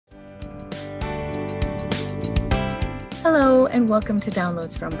Hello and welcome to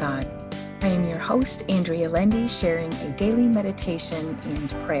Downloads from God. I am your host, Andrea Lendy, sharing a daily meditation and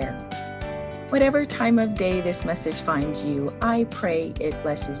prayer. Whatever time of day this message finds you, I pray it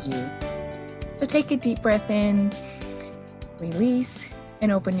blesses you. So take a deep breath in, release,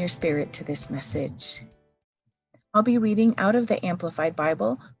 and open your spirit to this message. I'll be reading out of the Amplified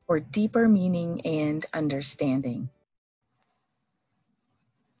Bible for deeper meaning and understanding.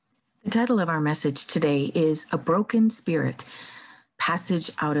 The title of our message today is A Broken Spirit,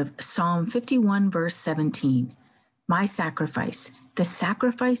 passage out of Psalm 51, verse 17. My sacrifice, the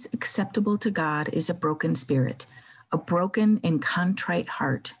sacrifice acceptable to God, is a broken spirit, a broken and contrite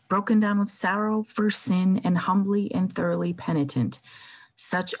heart, broken down with sorrow for sin and humbly and thoroughly penitent.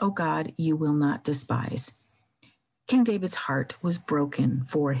 Such, O God, you will not despise. King David's heart was broken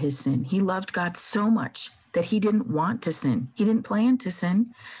for his sin. He loved God so much that he didn't want to sin. He didn't plan to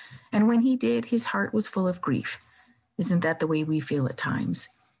sin. And when he did, his heart was full of grief. Isn't that the way we feel at times?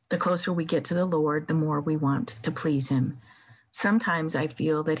 The closer we get to the Lord, the more we want to please him. Sometimes I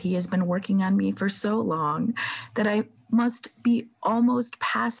feel that he has been working on me for so long that I must be almost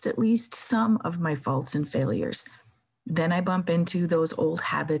past at least some of my faults and failures. Then I bump into those old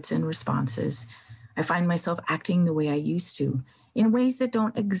habits and responses. I find myself acting the way I used to, in ways that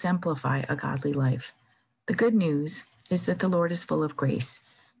don't exemplify a godly life. The good news is that the Lord is full of grace.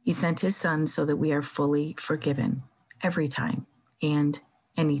 He sent his son so that we are fully forgiven every time and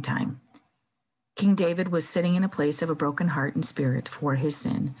anytime. King David was sitting in a place of a broken heart and spirit for his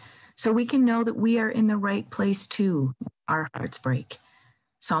sin. So we can know that we are in the right place too. Our hearts break.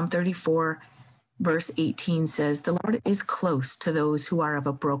 Psalm 34, verse 18 says, "The Lord is close to those who are of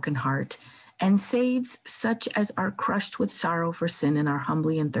a broken heart and saves such as are crushed with sorrow for sin and are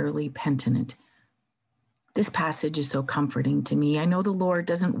humbly and thoroughly penitent." This passage is so comforting to me. I know the Lord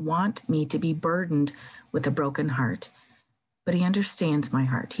doesn't want me to be burdened with a broken heart, but he understands my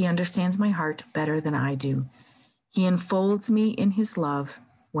heart. He understands my heart better than I do. He enfolds me in his love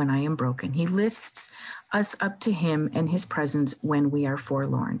when I am broken. He lifts us up to him and his presence when we are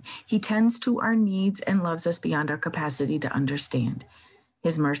forlorn. He tends to our needs and loves us beyond our capacity to understand.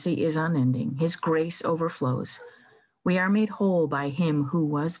 His mercy is unending. His grace overflows. We are made whole by him who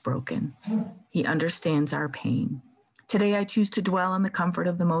was broken. He understands our pain. Today I choose to dwell in the comfort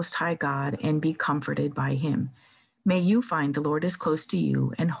of the Most High God and be comforted by him. May you find the Lord is close to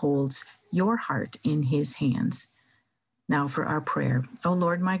you and holds your heart in his hands. Now for our prayer. Oh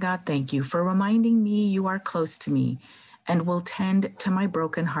Lord, my God, thank you for reminding me you are close to me and will tend to my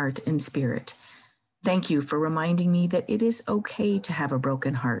broken heart and spirit. Thank you for reminding me that it is okay to have a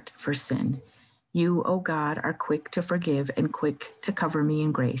broken heart for sin. You, O God, are quick to forgive and quick to cover me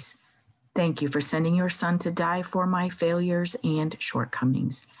in grace. Thank you for sending your Son to die for my failures and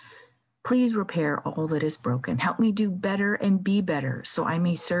shortcomings. Please repair all that is broken. Help me do better and be better so I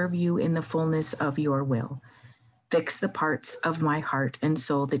may serve you in the fullness of your will. Fix the parts of my heart and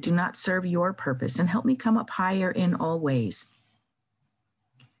soul that do not serve your purpose and help me come up higher in all ways.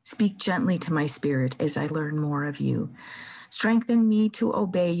 Speak gently to my spirit as I learn more of you. Strengthen me to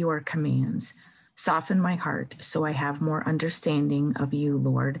obey your commands. Soften my heart so I have more understanding of you,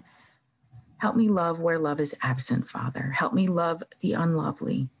 Lord. Help me love where love is absent, Father. Help me love the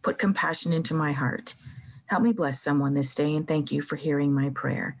unlovely. Put compassion into my heart. Help me bless someone this day, and thank you for hearing my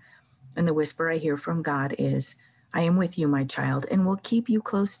prayer. And the whisper I hear from God is, I am with you, my child, and will keep you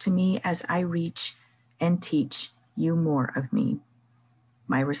close to me as I reach and teach you more of me.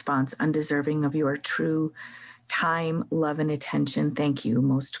 My response, undeserving of your true time, love, and attention. Thank you,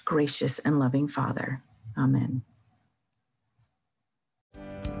 most gracious and loving Father. Amen.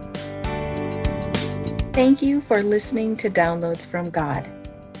 Thank you for listening to Downloads from God.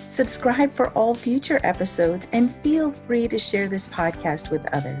 Subscribe for all future episodes and feel free to share this podcast with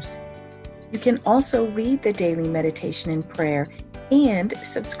others. You can also read the daily meditation and prayer and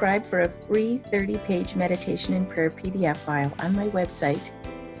subscribe for a free 30-page meditation and prayer PDF file on my website,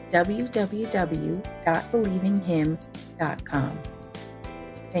 www.believinghim.com.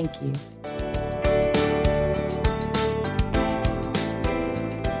 Thank you.